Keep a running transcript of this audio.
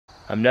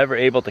I'm never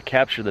able to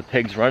capture the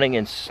pigs running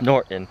and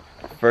snorting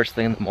first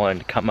thing in the morning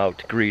to come out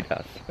to greet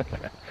us.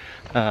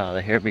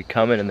 They hear me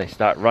coming and they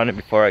start running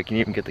before I can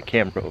even get the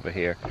camera over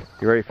here.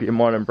 You ready for your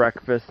morning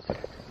breakfast?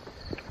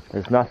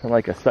 There's nothing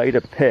like a sight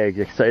of pigs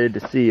excited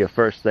to see you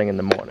first thing in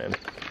the morning.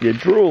 You're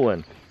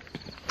drooling.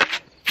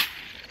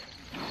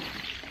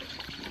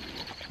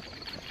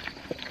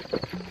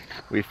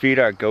 We feed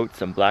our goats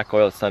some black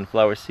oil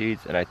sunflower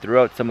seeds, and I threw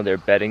out some of their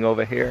bedding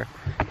over here.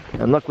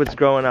 And look what's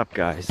growing up,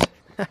 guys.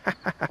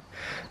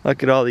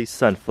 Look at all these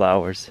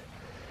sunflowers.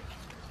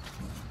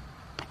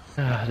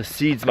 The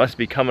seeds must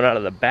be coming out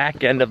of the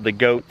back end of the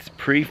goats,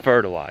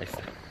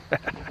 pre-fertilized.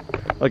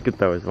 Look at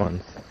those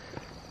ones.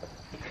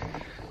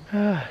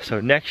 So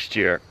next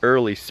year,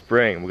 early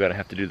spring, we're gonna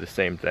have to do the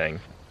same thing.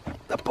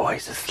 The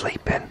boys are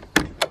sleeping.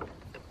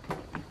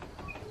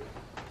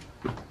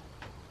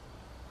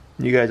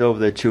 You guys over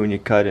there chewing your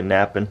cud and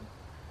napping?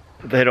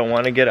 They don't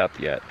want to get up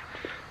yet.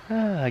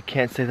 I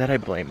can't say that I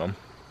blame them.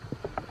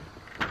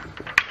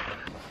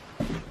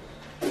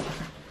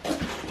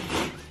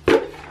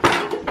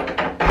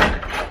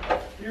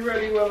 You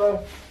ready,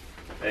 Willow?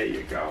 There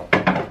you go.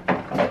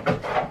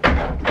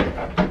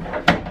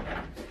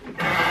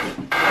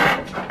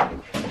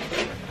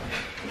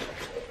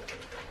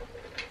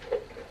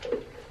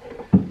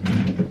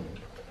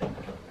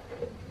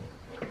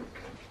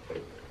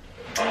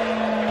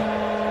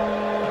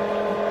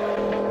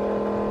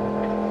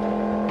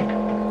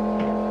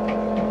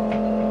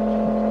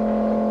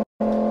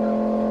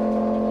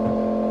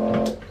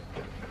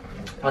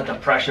 Let the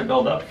pressure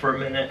build up for a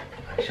minute.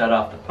 Shut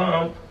off the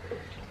pump.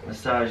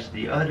 Massage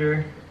the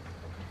udder.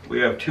 We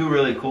have two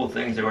really cool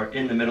things that we're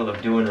in the middle of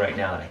doing right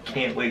now that I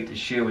can't wait to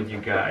share with you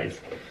guys.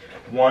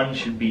 One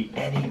should be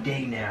any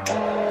day now.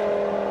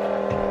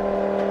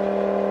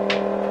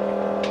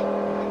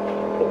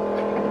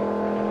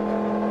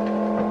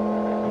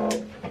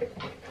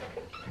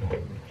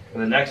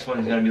 And the next one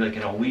is going to be like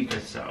in a week or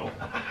so.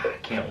 I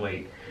can't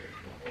wait.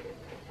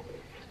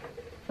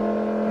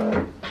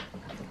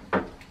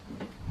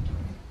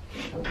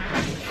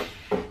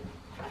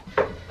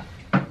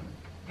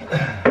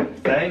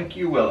 Thank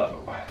you,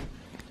 Willow.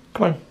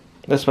 Come on,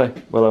 this way,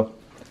 Willow.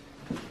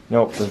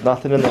 Nope, there's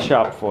nothing in the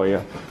shop for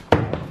you.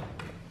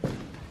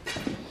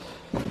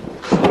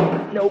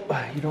 Nope,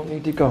 you don't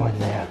need to go in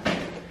there.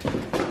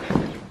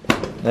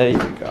 There you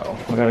go.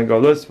 We're gonna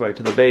go this way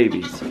to the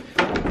babies.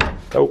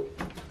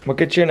 Nope, we'll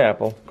get you an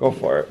apple. Go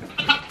for it.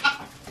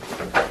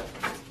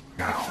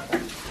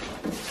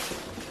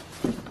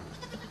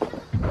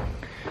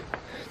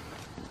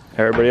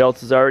 Everybody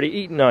else is already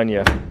eating on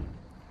you.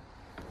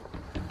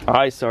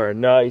 I saw a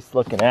nice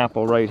looking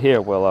apple right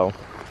here, Willow.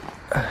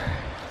 You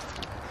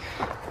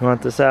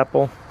want this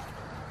apple?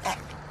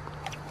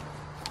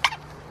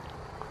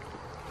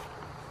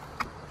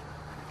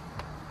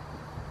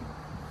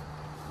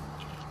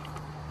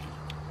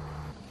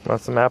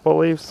 Want some apple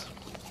leaves?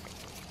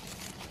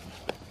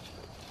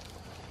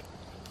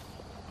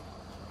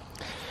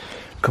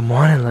 Good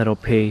morning, little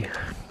pea.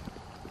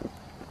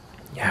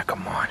 Yeah, good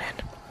morning.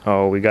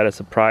 Oh, we got a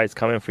surprise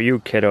coming for you,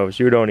 kiddos.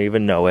 You don't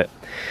even know it.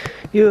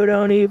 You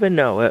don't even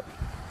know it.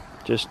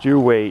 Just you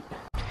wait.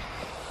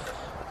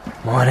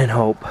 Morning,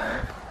 Hope.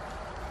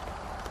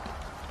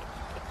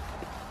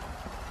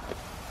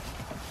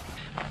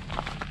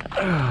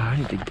 I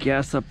need to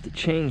gas up the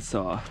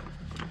chainsaw.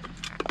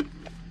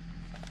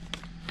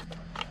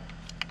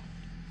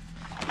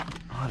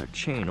 A lot of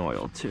chain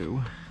oil,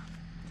 too.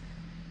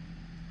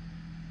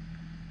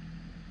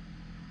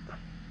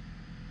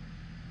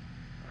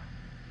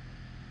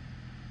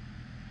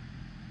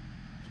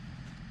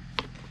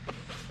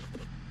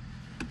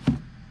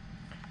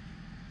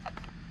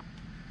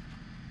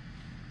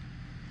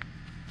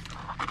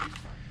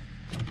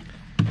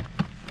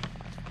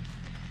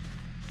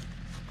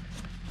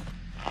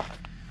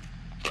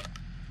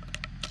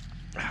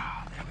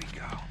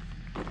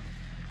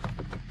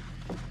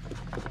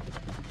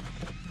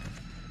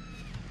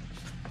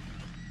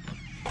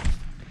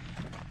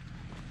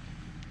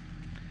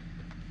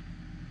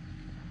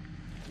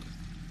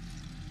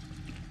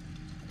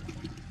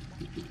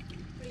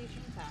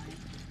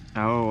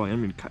 Oh, I'm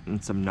gonna be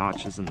cutting some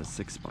notches in the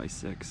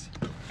 6x6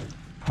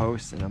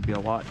 post, and it'll be a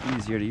lot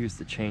easier to use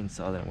the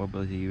chainsaw than it will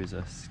be to use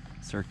a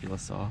circular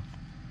saw.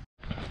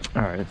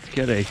 Alright, let's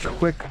get a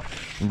quick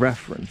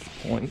reference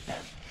point.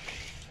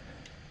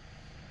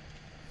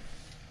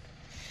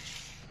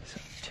 So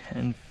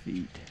 10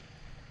 feet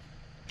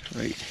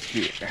right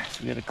here.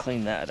 So we gotta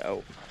clean that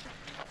out.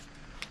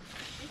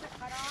 Is it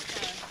cut off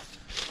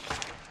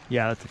or?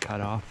 Yeah, that's a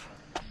cutoff.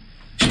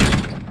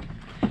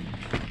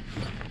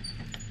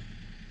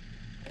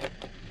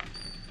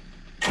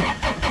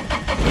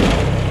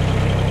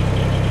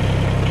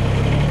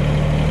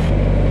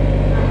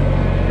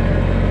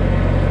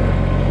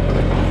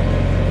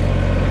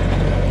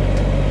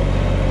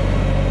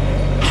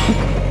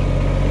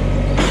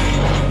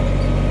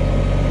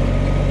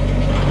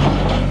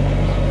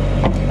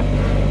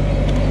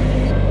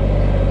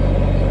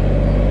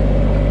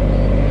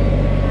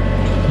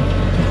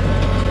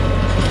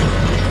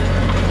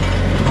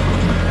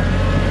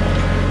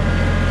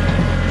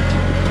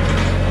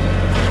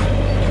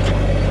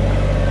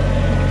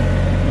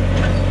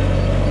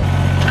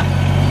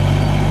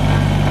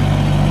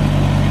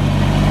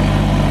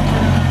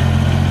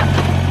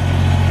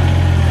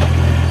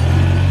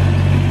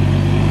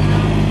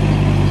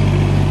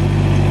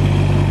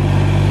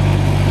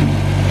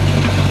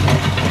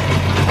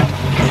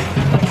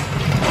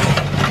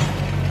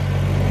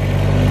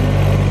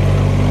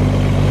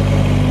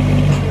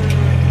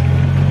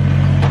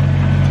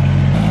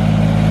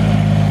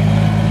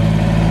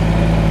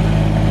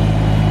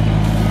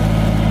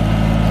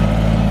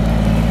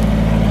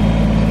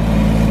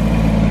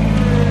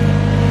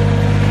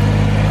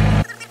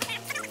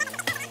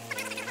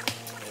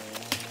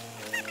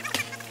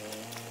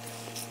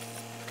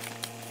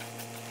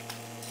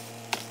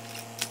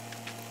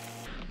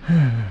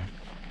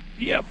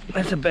 Yep,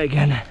 that's a big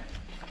one.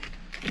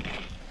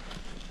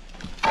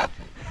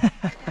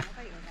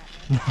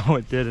 No,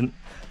 it didn't.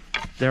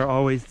 They're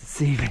always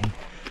deceiving.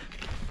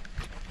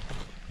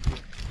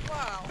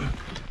 Whoa.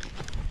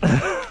 How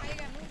are you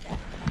gonna move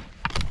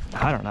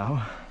that? I don't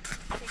know.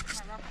 Take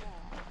my rough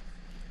wall.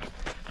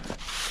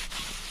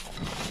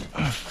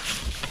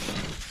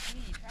 You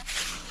need a tractor.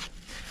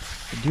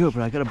 I do,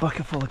 but I got a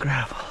bucket full of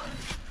gravel.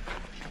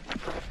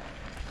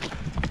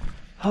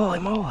 Holy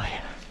moly.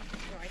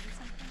 Do I do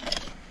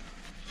something?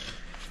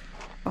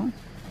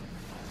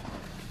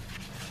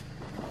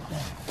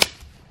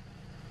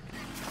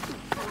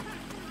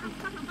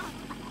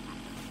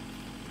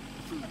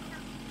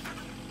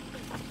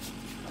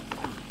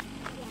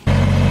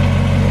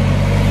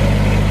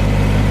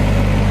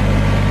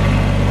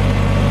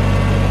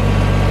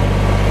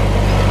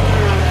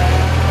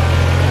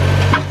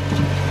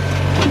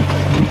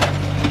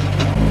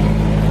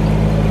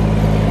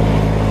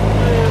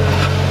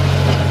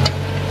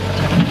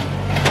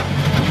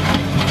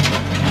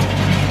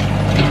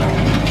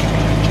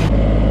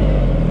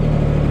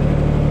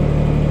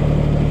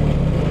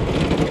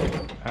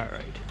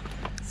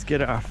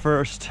 Get our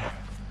first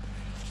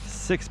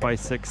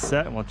 6x6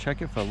 set and we'll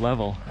check it for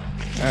level.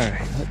 All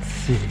right, let's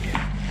see.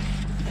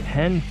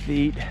 10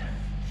 feet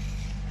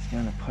is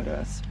gonna put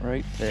us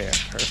right there.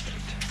 Perfect.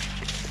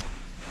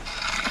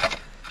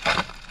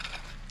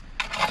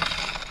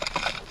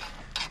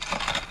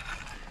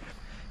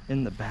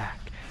 In the back.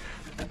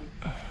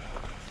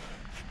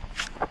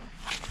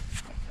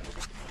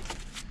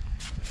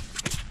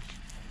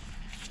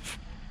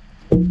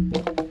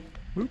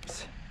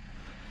 Oops.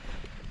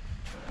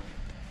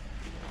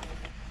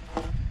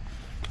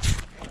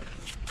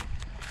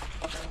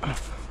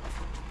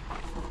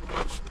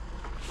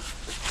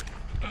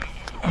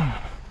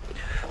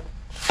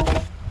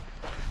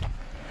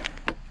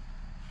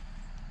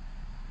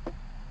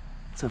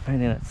 So if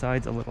anything, that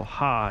side's a little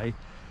high,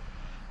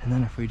 and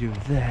then if we do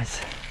this,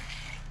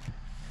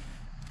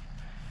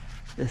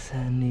 this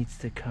end needs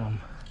to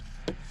come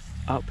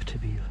up to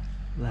be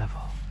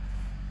level.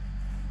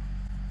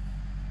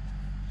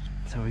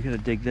 So we gotta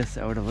dig this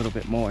out a little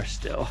bit more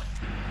still.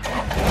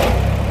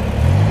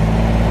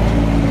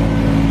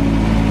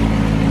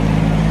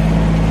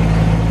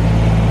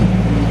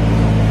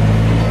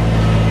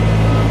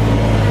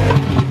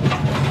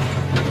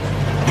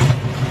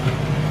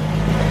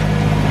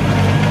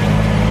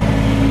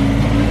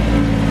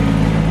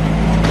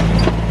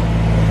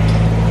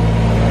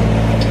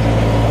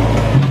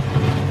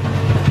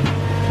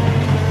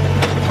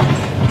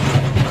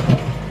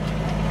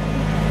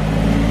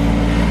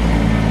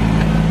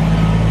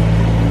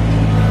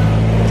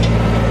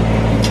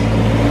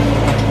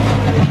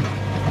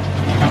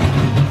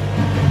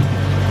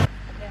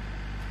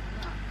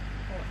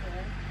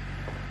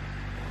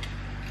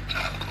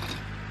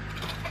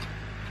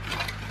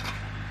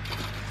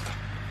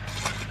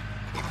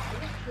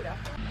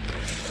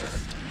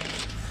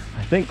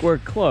 I think we're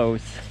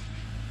close.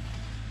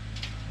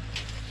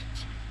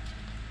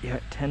 Yeah,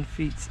 10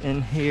 feet's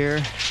in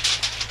here,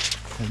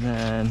 and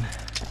then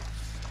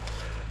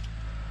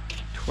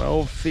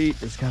 12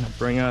 feet is gonna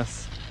bring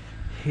us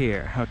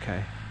here.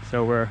 Okay,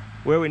 so we're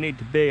where we need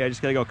to be. I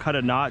just gotta go cut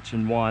a notch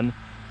in one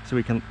so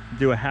we can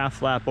do a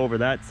half lap over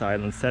that side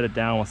and set it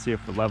down. We'll see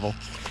if we're level.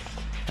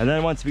 And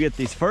then once we get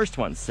these first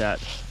ones set,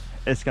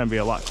 it's gonna be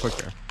a lot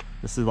quicker.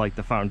 This is like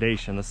the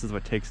foundation. This is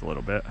what takes a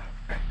little bit.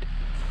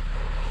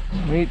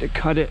 We need to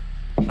cut it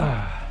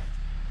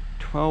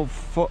 12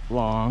 foot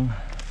long.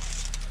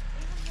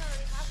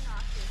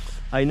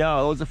 I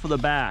know, those are for the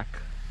back.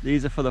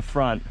 These are for the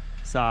front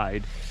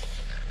side.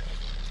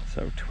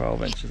 So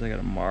 12 inches I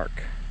gotta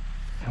mark.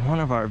 And one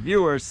of our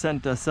viewers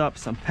sent us up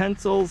some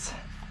pencils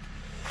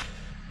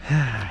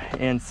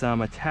and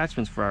some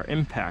attachments for our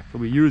impact.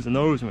 We'll be using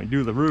those when we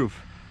do the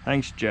roof.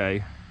 Thanks,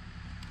 Jay.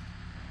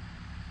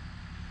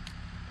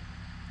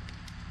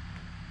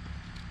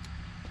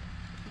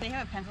 Do they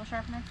have a pencil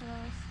sharpener for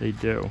those? They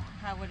do.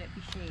 How would it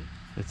be shaped?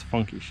 It's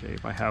funky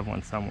shape. I have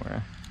one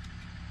somewhere.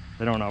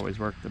 They don't always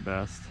work the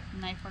best.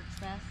 Knife works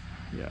best?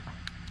 Yeah,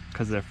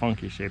 because they're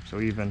funky shape.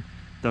 So even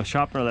the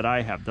sharpener that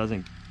I have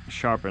doesn't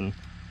sharpen.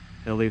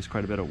 It leaves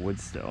quite a bit of wood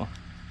still.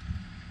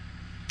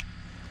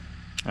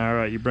 All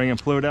right, you bringing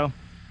Pluto?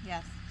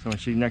 Yes. So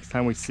when next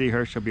time we see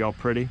her, she'll be all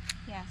pretty?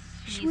 Yes.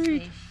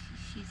 Sweet.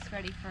 She's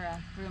ready for a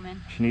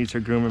grooming. She needs her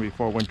grooming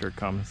before winter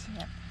comes.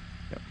 Yep.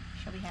 Yep.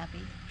 She'll be happy.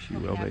 She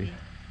will be.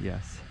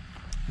 Yes.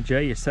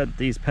 Jay, you sent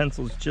these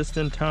pencils just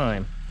in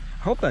time.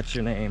 I hope that's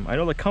your name. I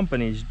know the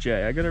company's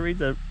Jay. I gotta read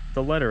the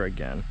letter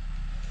again.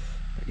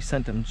 But you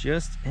sent them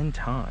just in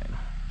time.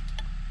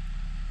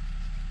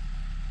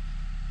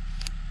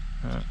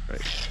 All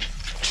right.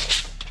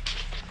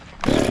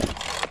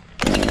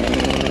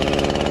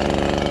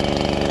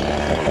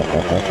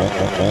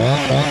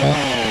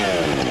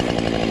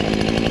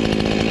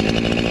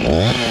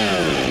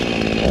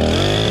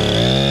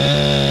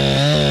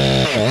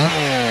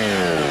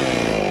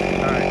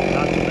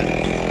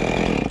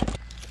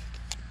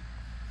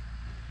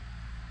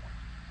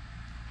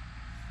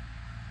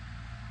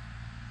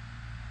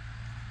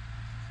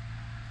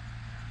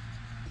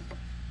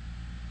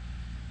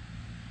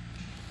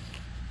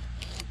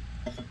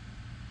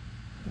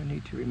 I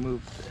need to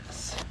remove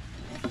this.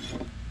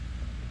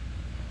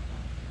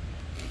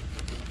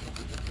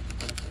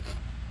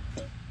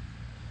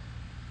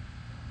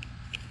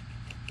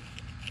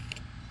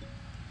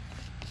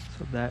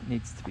 So that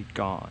needs to be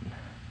gone.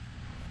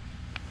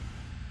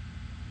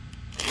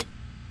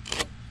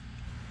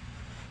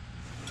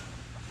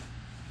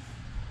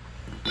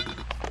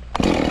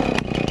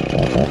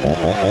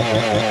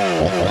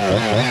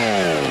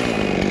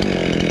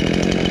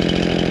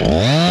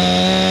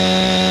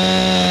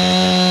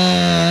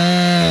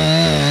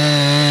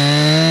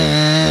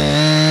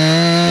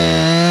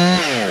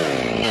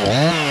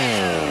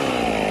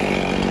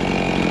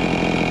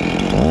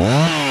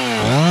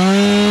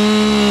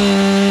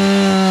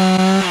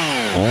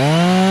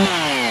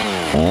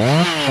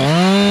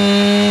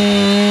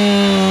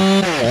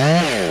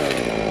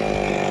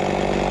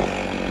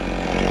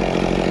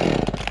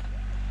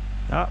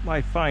 Not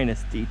my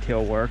finest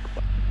detail work,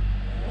 but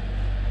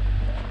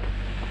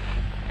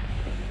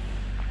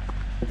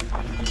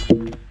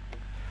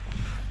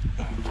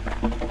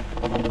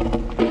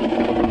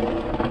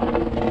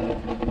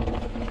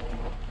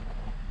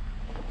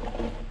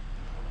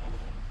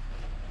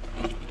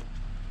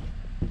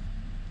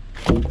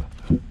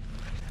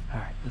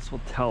alright, this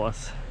will tell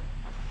us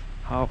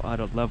how out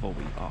of level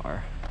we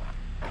are.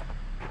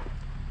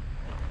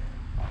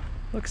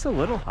 Looks a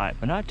little high,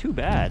 but not too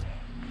bad,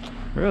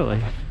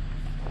 really.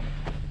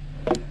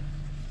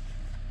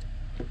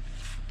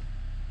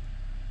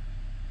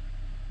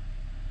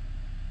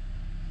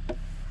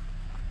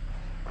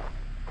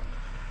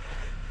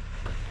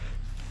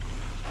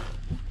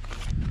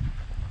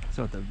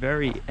 So at the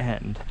very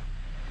end,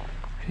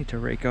 I need to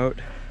rake out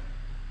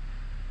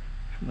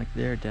from like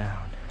there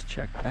down. Let's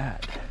check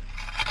that.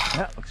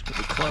 That looks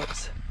pretty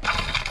close.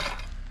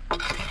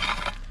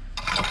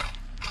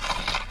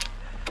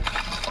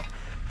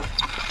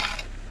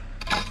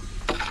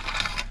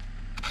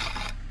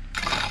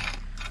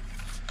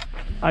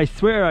 I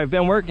swear I've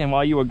been working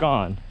while you were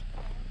gone.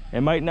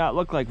 It might not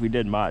look like we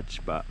did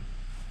much, but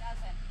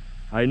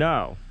I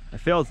know. It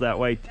feels that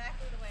way.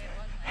 Exactly the way it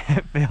was.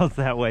 It feels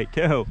that way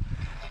too.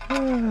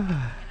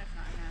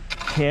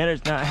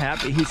 Tanner's not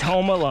happy. He's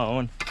home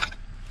alone.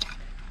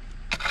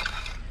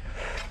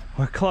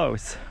 We're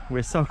close.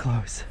 We're so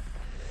close.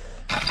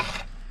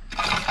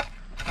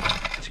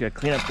 Just gotta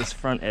clean up this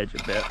front edge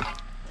a bit.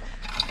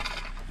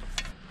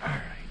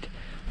 Alright.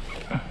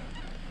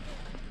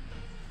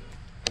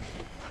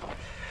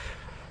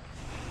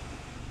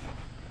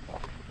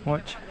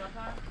 Watch.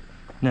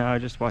 No,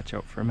 just watch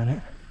out for a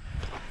minute.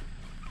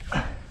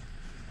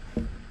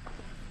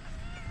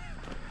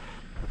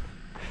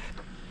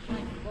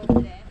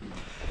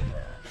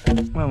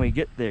 When we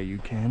get there, you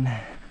can.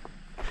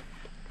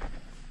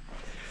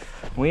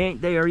 We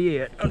ain't there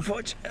yet,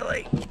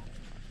 unfortunately.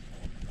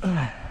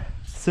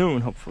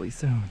 Soon, hopefully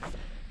soon.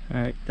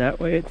 Alright, that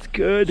way it's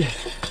good.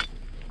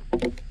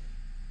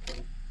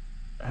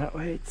 That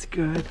way it's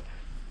good.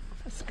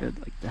 That's good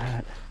like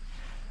that.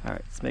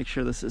 Alright, let's make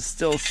sure this is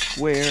still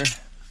square.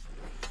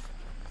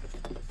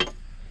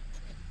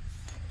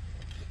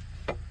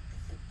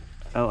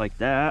 I like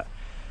that.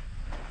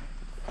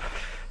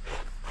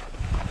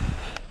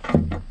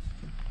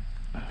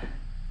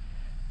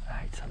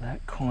 Alright, so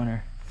that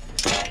corner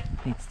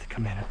needs to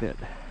come in a bit.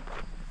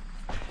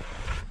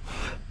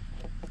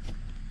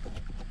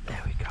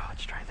 There we go,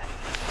 let's try that.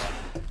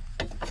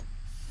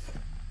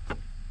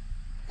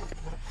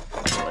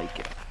 I like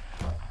it.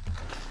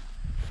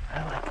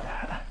 I like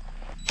that.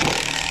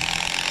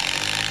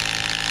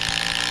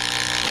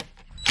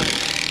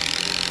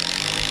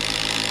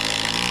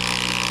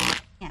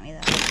 At me though.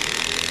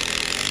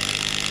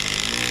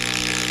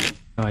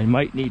 Now I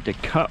might need to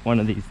cut one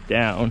of these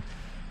down.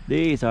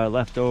 These are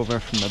left over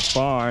from the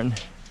barn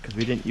because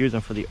we didn't use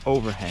them for the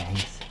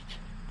overhangs.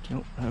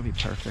 Nope, that'll be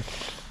perfect.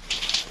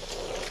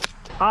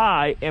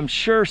 I am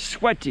sure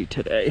sweaty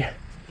today.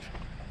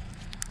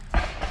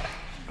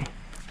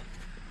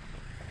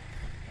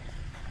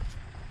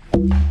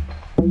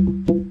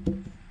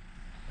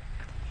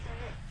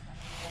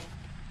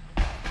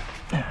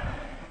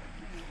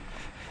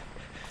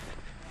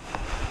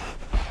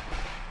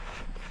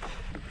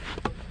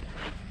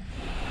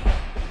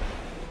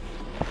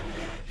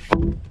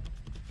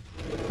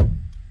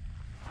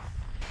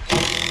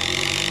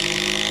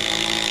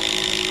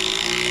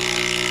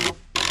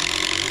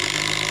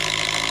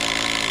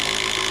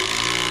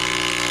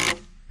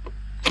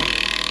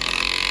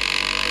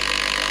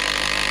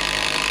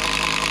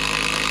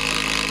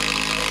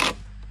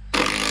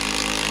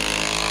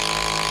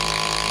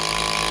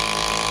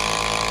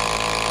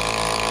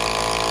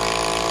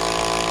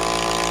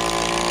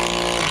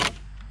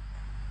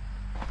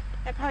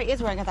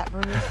 Is where I got that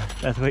bruise.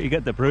 That's what you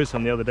got the bruise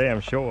from the other day,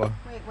 I'm sure.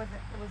 Wait, was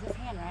his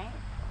hand, right?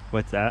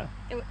 What's that?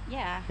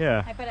 Yeah.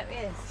 Yeah. I bet it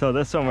is. So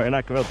this one we're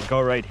not going to be able to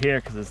go right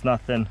here because it's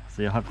nothing.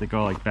 So you'll have to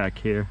go like back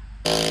here.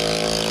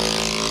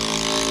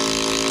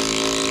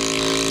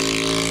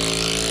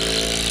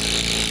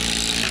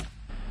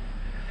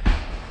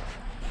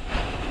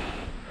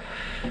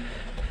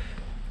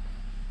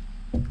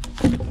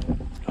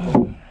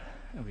 Oh.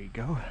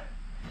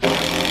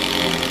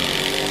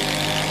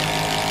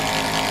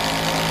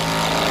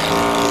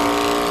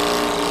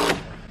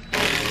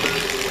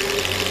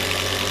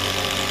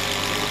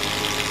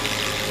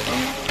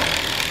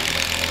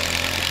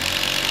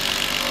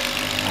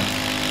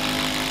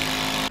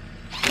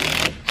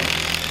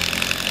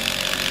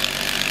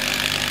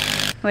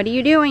 What are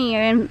you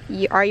doing?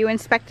 Are you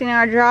inspecting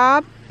our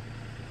job?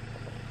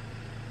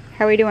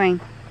 How are we doing?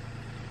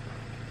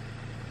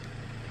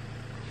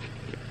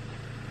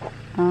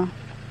 Oh.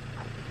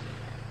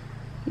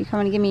 You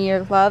coming to give me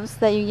your gloves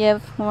that you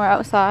give when we're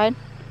outside?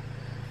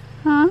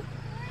 Huh?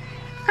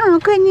 Oh,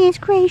 goodness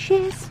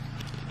gracious.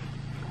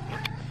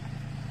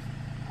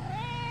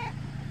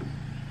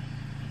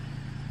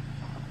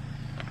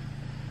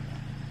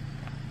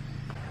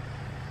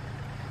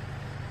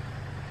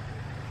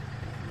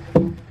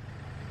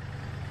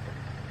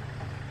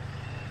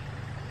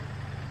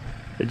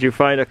 Did you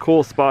find a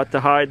cool spot to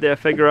hide there,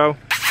 Figaro?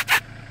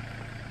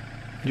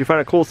 Did you find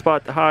a cool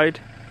spot to hide?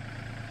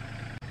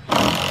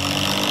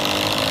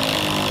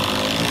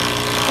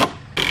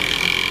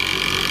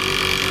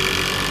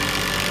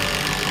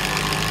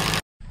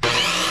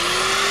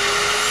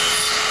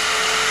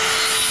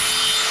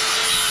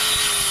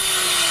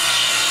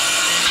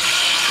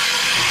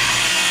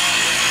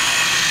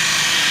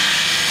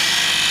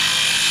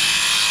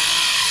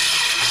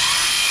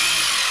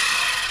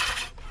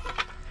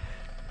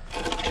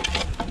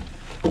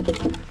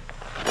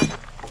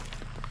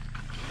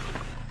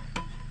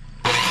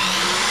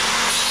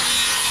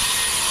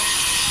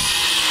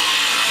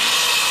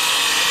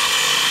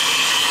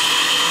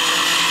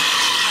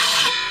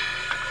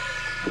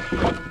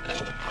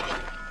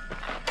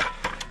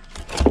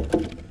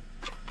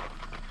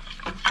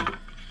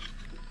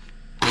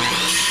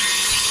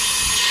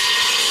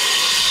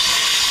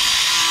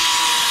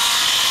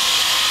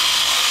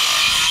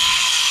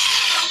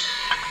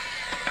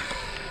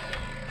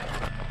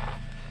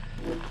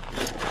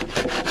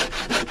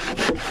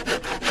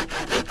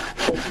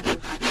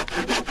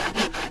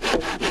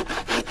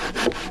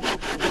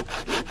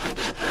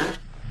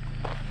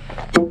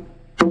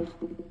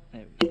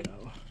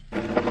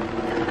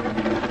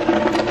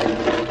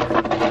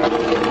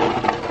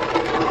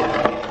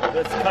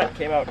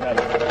 Came out nice.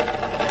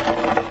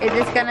 Is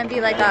this gonna be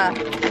like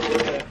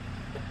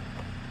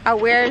a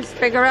Where's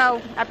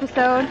Figaro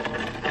episode?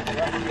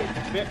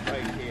 Bit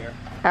right here.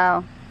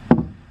 Oh.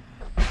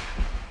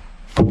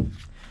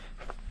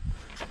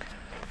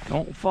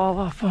 Don't fall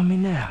off on me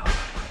now.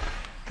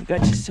 I got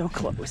you so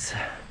close.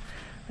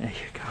 There you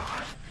go.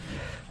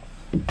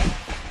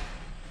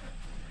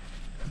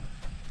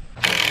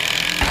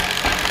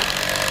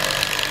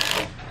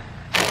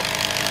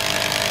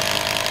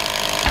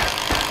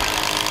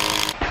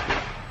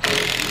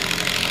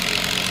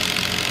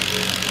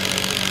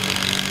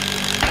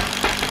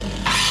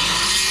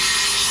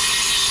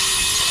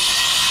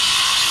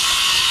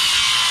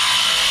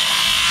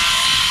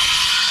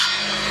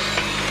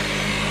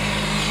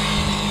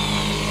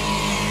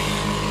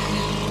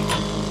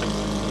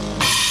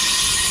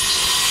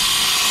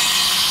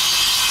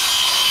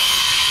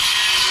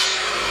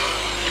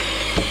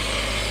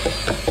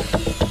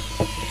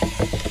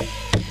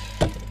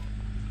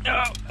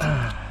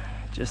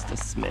 Just a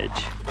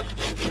smidge.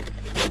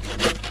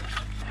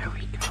 There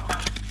we go.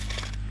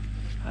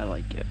 I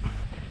like it.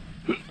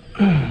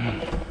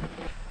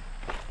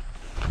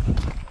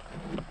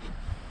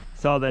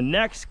 So the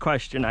next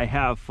question I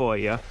have for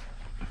you. You have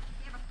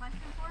a question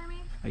for me?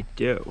 I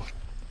do.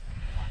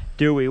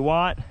 Do we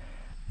want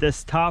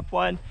this top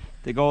one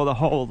to go the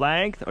whole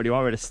length, or do you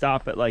want me to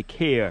stop it like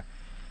here?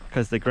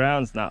 Because the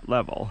ground's not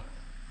level.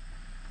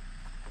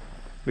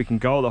 We can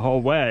go the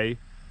whole way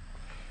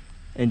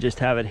and just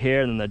have it here,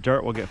 and then the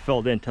dirt will get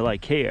filled into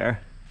like here.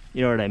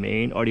 You know what I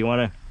mean? Or do you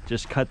want to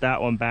just cut that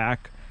one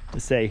back to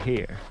say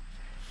here?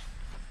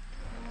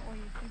 What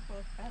you think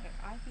was better?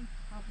 I think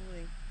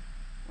probably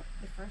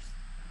the first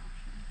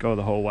option. Go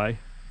the whole way,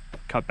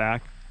 cut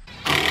back.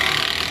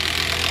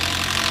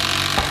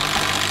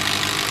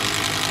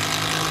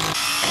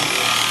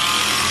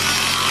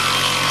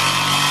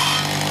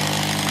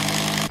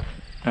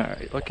 All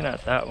right, looking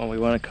at that one, we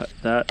want to cut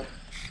that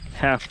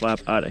half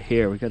flap out of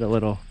here. We got a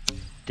little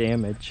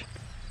damage.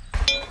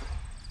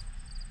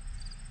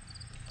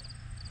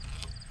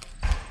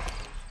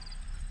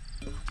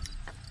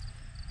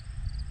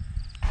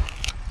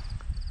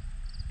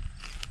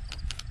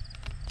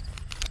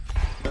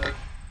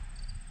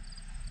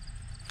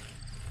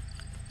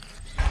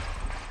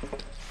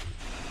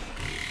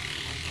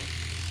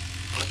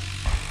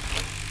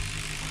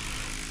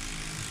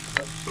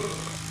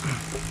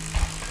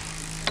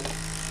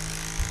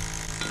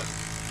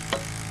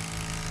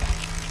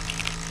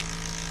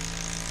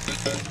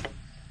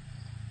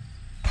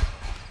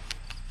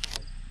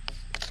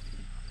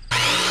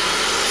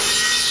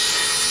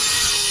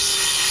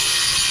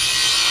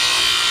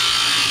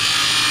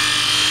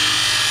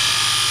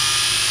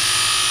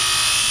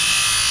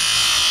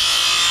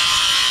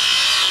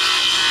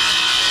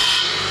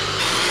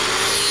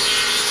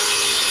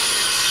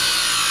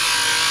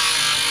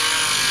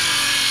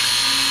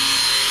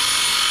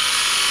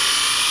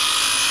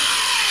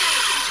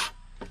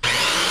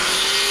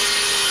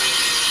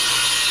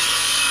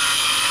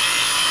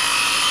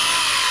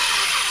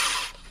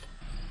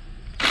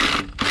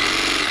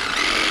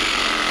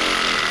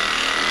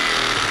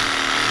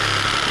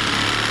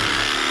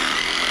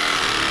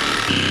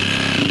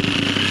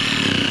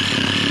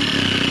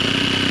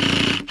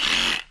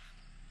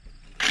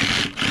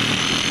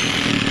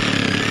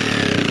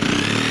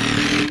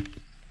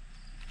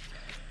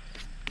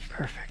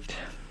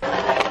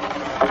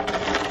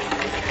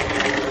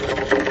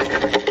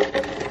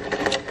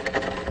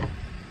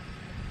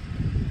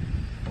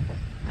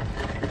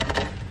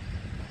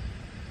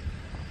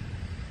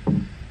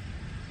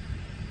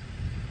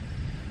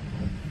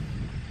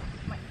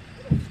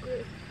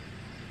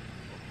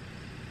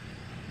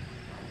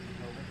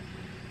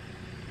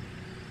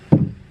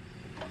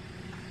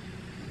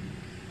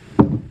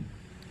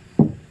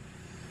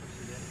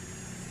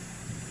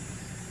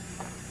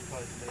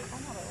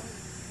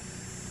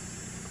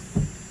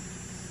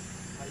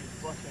 How you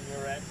flush on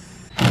your end?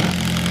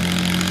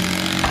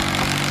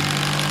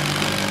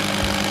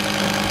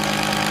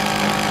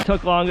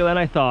 Took longer than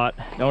I thought,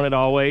 don't it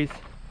always?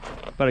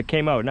 But it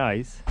came out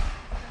nice.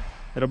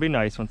 It'll be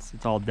nice once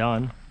it's all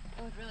done.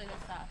 It was really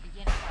good stuff.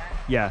 Beginning part.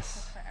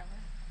 Yes.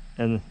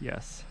 And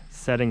yes,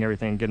 setting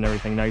everything, getting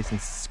everything nice and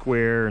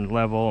square and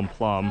level and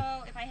plumb.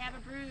 So if I have a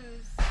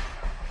bruise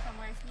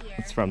somewhere here,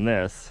 it's from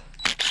this.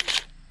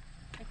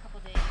 a couple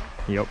days.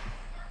 Yep.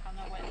 I'll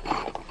know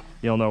what.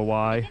 You'll know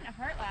why. It didn't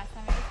hurt last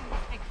time. It just was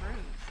a big bruise.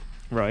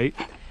 Right.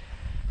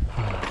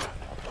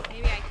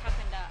 Maybe I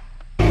toughened up.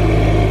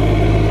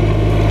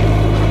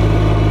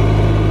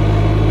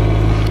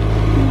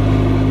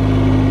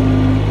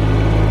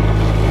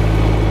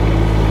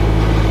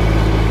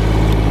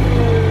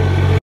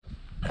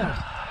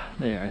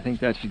 There, I think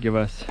that should give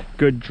us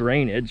good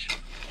drainage.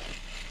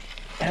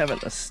 Having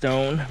the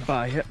stone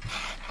by it,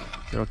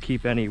 it'll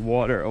keep any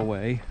water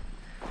away.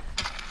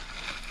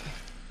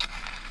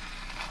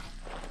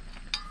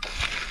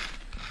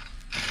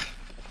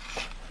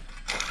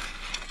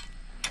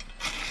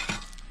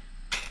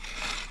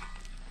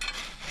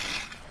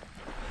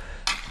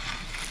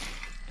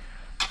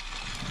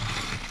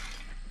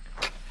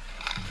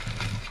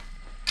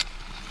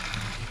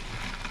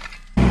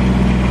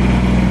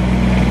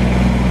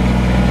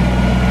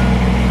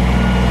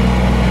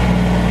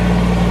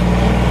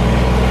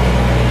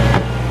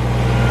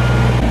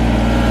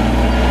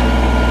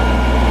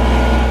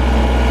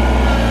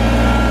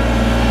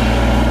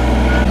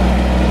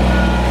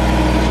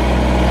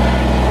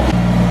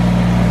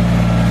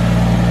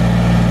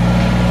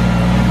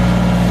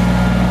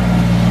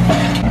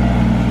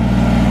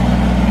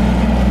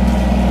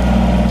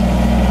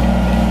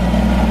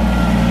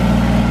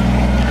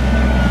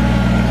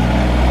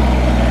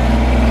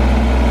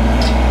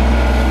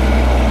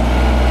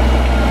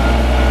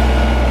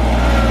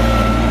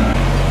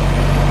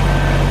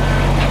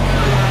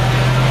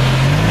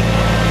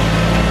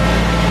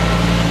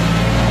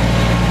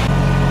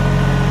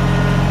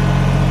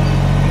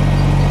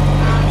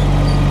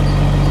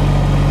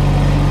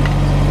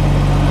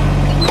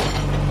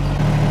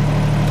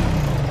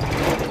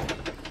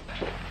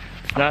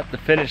 Not the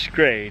finished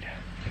grade,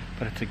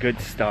 but it's a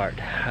good start.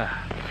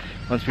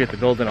 Once we get the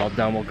building all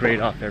done, we'll grade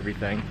off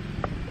everything.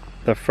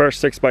 The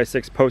first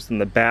 6x6 post in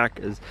the back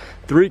is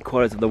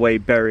 3/4 of the way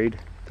buried.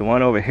 The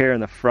one over here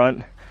in the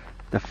front,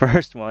 the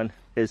first one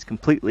is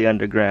completely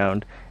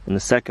underground, and the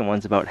second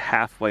one's about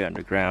halfway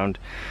underground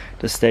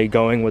to stay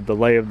going with the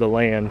lay of the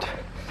land.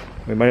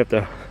 We might have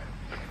to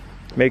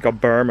make a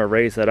berm or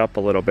raise that up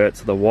a little bit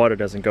so the water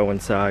doesn't go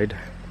inside.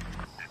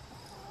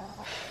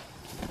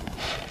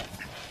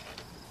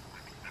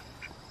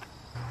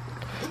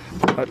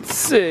 Let's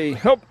see.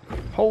 Oh,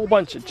 whole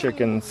bunch of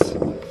chickens.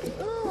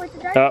 Ooh, it's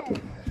a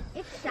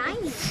it's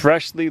shiny.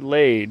 Freshly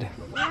laid.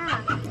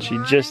 Yeah. She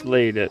just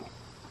laid it.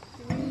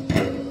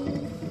 3,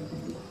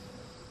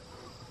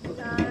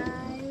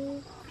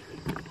 5,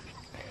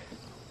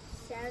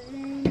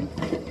 7,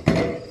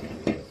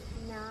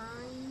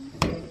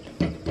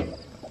 9,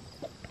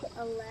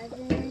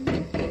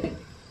 11,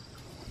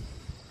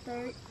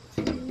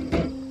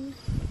 13.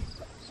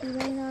 She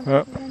laid on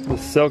Oh, the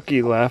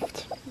silky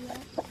left.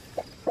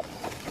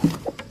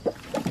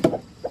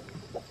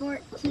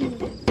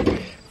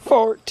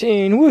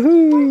 14,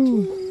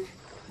 woohoo! 14.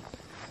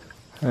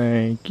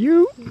 Thank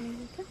you.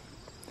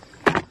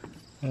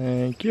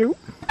 Thank you.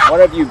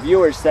 One of you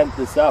viewers sent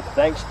this up.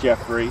 Thanks,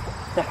 Jeffrey.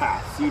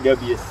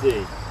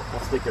 CWC. I'll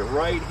stick it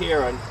right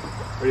here on,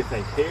 what do you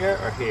think, here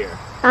or here?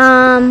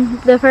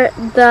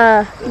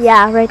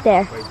 Yeah, right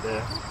there. Right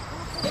there.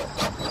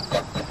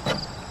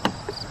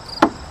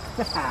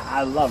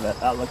 I love it.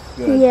 That looks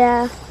good.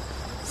 Yeah.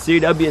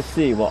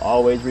 CWC will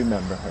always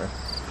remember her.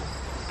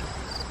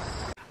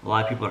 A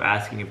lot of people are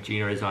asking if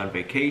Gina is on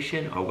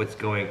vacation or what's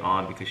going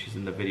on because she's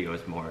in the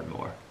videos more and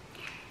more.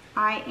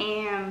 I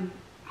am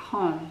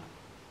home.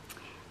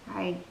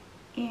 I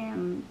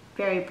am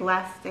very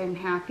blessed and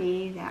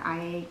happy that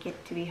I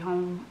get to be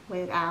home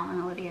with Al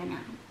and Olivia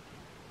now.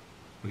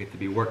 We get to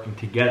be working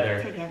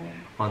together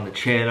on the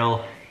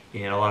channel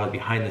and a lot of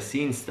behind the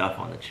scenes stuff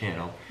on the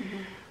channel.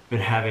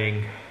 Been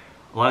having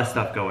a lot of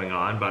stuff going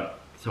on, but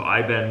so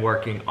I've been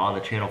working on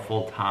the channel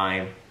full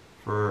time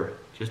for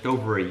just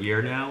over a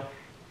year now.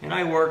 And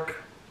I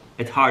work,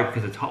 it's hard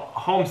because it's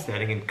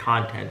homesteading and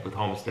content with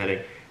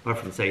homesteading. Went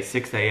from say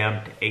 6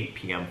 a.m. to 8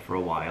 p.m. for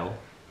a while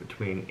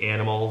between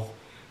animals,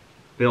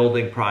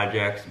 building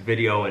projects,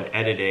 video and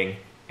editing,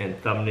 and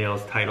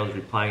thumbnails, titles,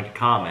 replying to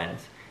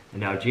comments.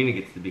 And now Gina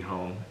gets to be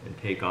home and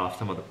take off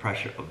some of the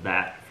pressure of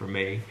that for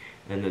me.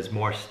 And there's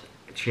more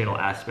channel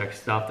aspect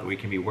stuff that we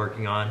can be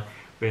working on.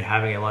 We've been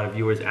having a lot of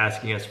viewers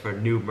asking us for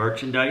new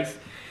merchandise.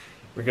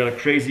 We got a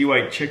crazy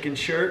white chicken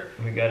shirt,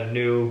 we got a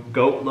new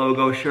goat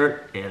logo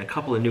shirt, and a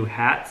couple of new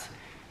hats.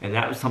 And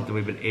that was something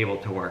we've been able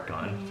to work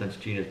on since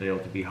Gina's been able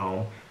to be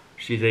home.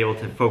 she's able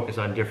to focus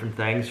on different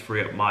things,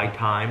 free up my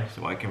time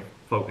so I can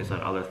focus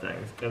on other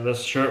things. And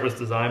this shirt was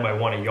designed by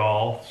one of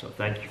y'all, so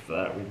thank you for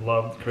that. We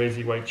love the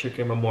Crazy White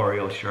Chicken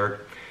Memorial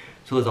shirt.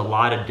 So there's a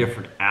lot of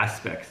different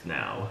aspects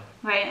now.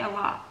 Right, a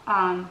lot.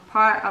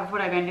 Part of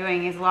what I've been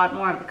doing is a lot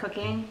more of the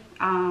cooking.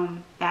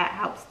 That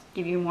helps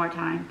give you more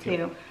time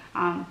too.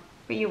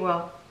 But you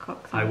will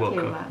cook some I will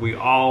too, cook. We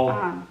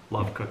all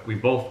love cook. We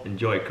both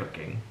enjoy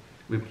cooking.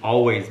 We've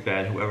always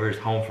been, whoever's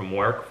home from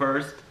work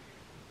first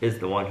is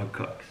the one who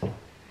cooks.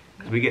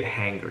 Because we get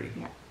hangry.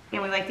 Yeah.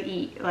 And we like to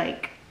eat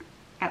like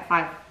at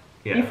 5,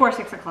 yeah. Before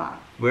 6 o'clock.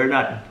 We're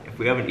not, if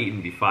we haven't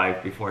eaten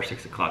before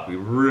 6 o'clock, we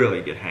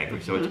really get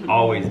hangry. So it's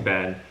always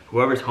been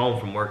whoever's home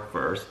from work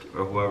first,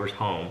 or whoever's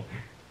home,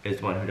 is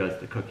the one who does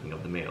the cooking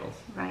of the meals.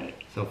 Right.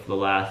 So for the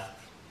last,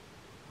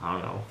 I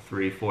don't know,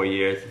 3-4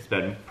 years, it's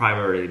been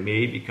primarily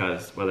me,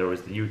 because whether it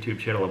was the YouTube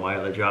channel or my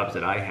other jobs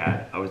that I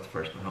had, I was the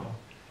first one home.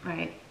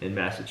 Right. In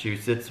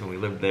Massachusetts, when we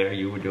lived there,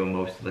 you were doing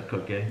most of the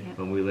cooking. Yep.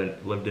 When we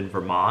lived in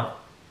Vermont,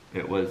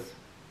 it was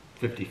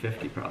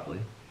 50-50 probably.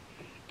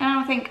 And I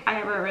don't think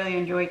I ever really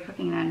enjoyed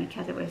cooking then,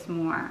 because it was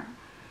more, I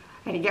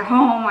had to get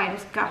home, I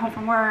just got home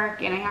from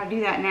work, and I have to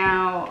do that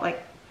now.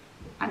 Like,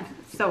 I'm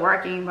still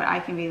working, but I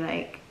can be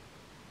like,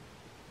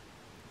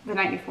 the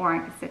night before I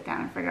can sit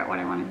down and figure out what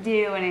I want to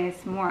do, and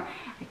it's more,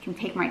 I can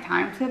take my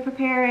time to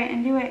prepare it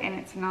and do it, and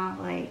it's not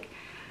like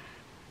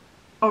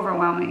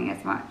overwhelming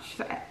as much.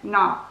 So,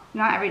 not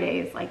every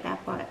day is like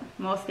that, but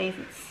most days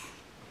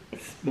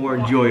it's more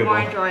enjoyable. More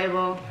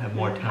enjoyable. Have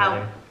more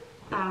time.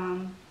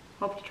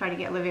 Hope to try to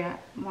get Olivia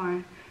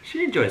more.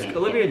 She enjoys.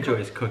 Olivia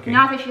enjoys cooking.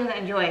 Not that she doesn't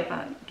enjoy it,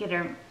 but get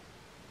her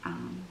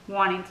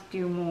wanting to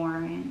do more.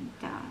 And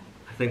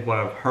I think one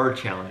of her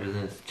challenges,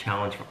 and it's a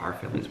challenge for our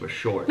families, we're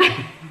short.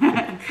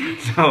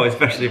 So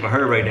especially for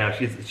her right now,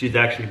 she's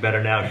actually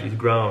better now. She's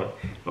grown,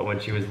 but when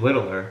she was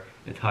littler,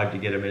 it's hard to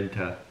get him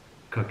into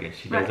cooking.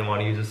 She doesn't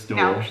want to use a stool.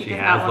 No, she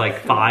has like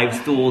 5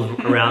 stools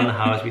around the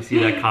house. We see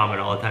that comment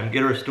all the time.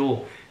 Get her a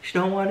stool. She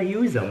don't want to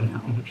use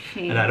them.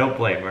 No, and I don't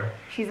blame her.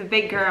 She's a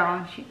big girl,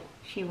 and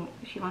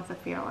she wants to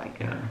feel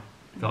like her.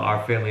 So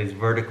our family is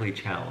vertically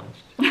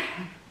challenged.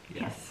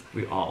 Yes,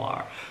 we all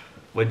are.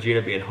 With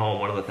Gina being home,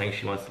 one of the things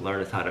she wants to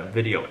learn is how to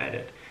video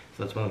edit.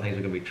 So that's one of the things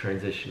we're going to be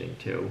transitioning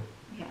to.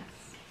 Yes.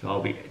 So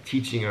I'll be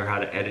teaching her how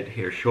to edit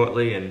here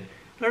shortly, and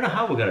I don't know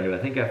how we're going to do it.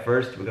 I think at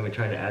first we're going to be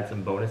trying to add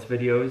some bonus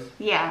videos.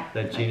 Yeah.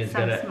 That Gina's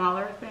going to... Some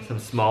smaller things. Some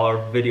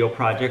smaller video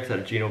projects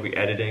that Gina will be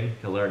editing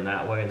to learn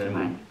that way. And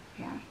then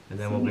and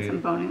then we'll be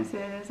some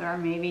bonuses, or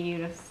maybe you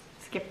just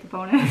skip the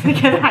bonus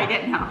because I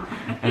didn't know.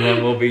 And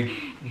then we'll be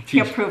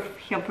he'll proof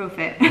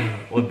it.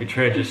 We'll be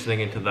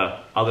transitioning into the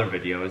other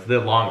videos. They're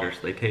longer, so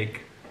they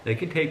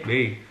can take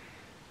me,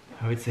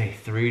 I would say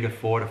 3 to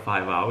 4 to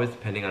 5 hours,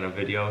 depending on a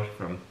video,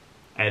 from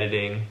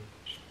editing,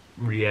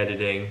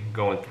 re-editing,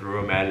 going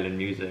through them, adding in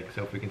music.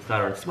 So if we can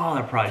start on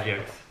smaller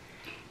projects,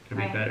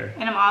 it'll be better.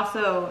 And I'm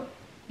also,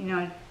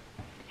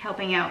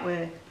 helping out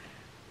with.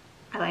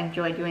 I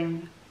enjoy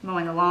doing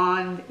mowing the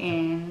lawn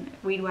and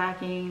weed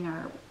whacking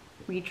or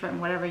weed trim,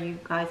 whatever you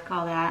guys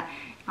call that.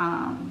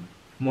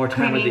 More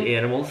time with the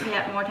animals.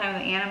 Yeah, more time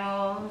with the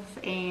animals,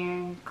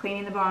 and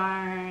cleaning the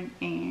barn,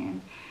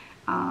 and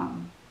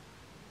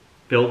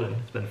building.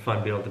 It's been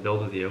fun being able to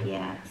build with you.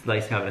 Yeah. It's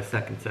nice having a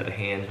second set of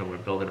hands when we're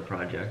building a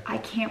project. I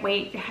can't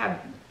wait to have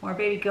more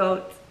baby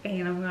goats,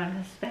 and I'm going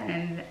to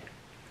spend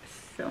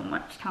so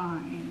much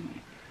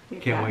time.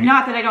 Can't wait.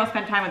 Not that I don't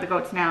spend time with the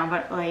goats now,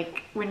 but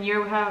like when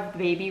you have the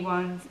baby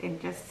ones, and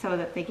just so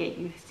that they get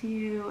used to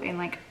you, and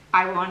like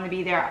I wanted to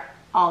be there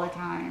all the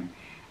time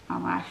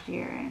last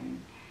year, and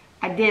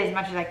I did as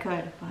much as I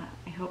could, but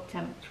I hope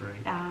to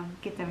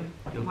get them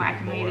more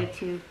acclimated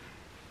to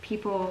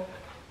people.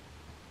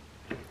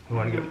 We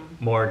want to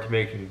get more into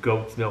making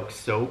goat's milk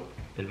soap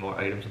and more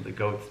items of the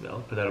goat's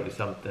milk, but that'll be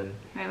something.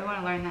 Right, we want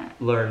to learn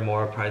that. Learn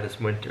more probably this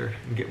winter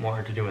and get more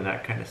into doing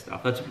that kind of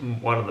stuff. That's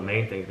one of the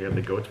main things we have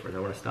the goats for. I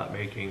want to stop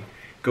making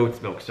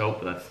goat's milk soap,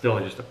 but that's still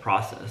just a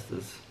process.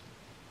 There's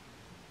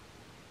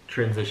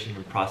transition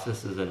and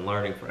processes and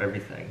learning for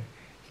everything.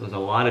 So there's a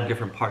lot of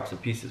different parts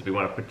and pieces we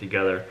want to put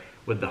together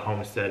with the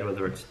homestead,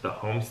 whether it's the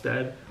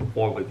homestead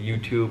or with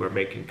YouTube or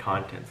making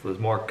content. So there's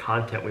more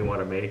content we want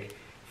to make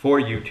for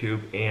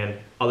YouTube and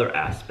other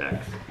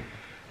aspects.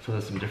 So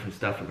there's some different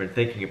stuff we've been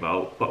thinking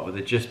about, but with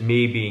it just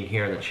me being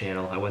here on the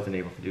channel, I wasn't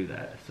able to do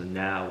that. So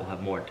now we'll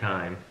have more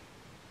time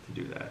to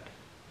do that.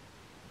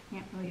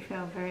 Yeah, we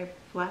feel very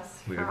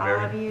blessed we for are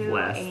all of you.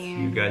 Blessed.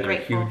 And you guys are a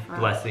huge for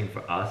blessing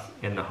for us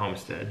in the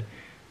homestead.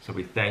 So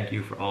we thank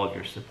you for all of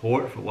your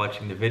support, for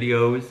watching the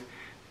videos,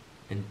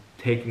 and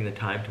taking the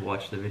time to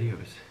watch the videos.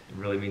 It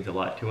really means a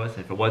lot to us.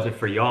 And if it wasn't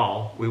for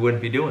y'all, we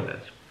wouldn't be doing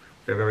this.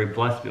 We're very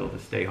blessed to be able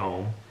to stay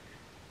home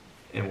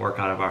and work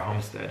out of our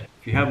homestead.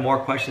 If you have more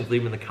questions,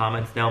 leave them in the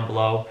comments down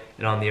below.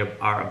 And on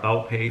our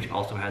About page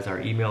also has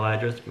our email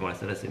address. If you want to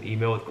send us an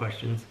email with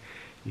questions,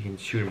 you can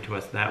shoot them to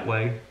us that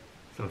way.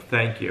 So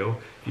thank you.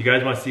 If you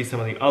guys want to see some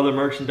of the other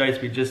merchandise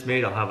we just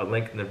made, I'll have a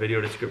link in the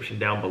video description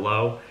down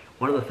below.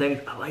 One of the things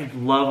I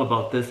love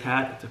about this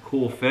hat, it's a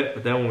cool fit,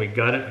 but then when we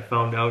got it, I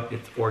found out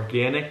it's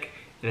organic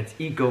and it's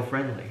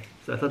eco-friendly.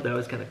 So I thought that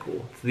was kind of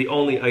cool. It's the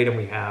only item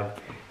we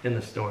have in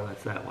the store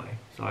that's that way.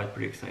 So I was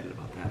pretty excited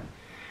about that.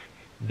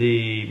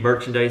 The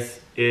merchandise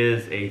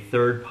is a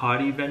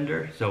third-party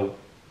vendor. So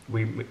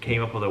we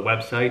came up with a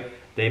website.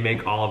 They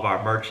make all of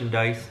our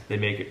merchandise. They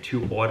make it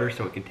to order,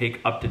 so it can take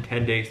up to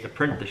 10 days to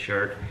print the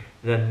shirt.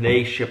 And then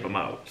they ship them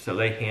out. So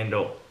they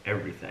handle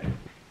everything.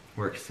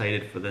 We're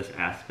excited for this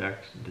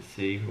aspect to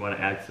see. We want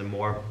to add some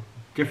more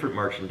different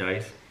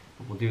merchandise.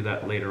 We'll do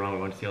that later on. We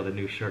want to see how the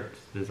new shirts,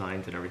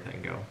 designs, and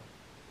everything go.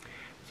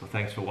 So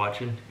thanks for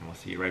watching, and we'll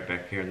see you right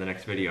back here in the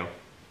next video.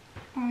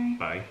 Bye.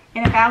 Bye.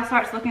 And if Al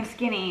starts looking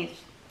skinny,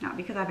 it's not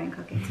because I've been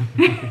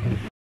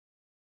cooking.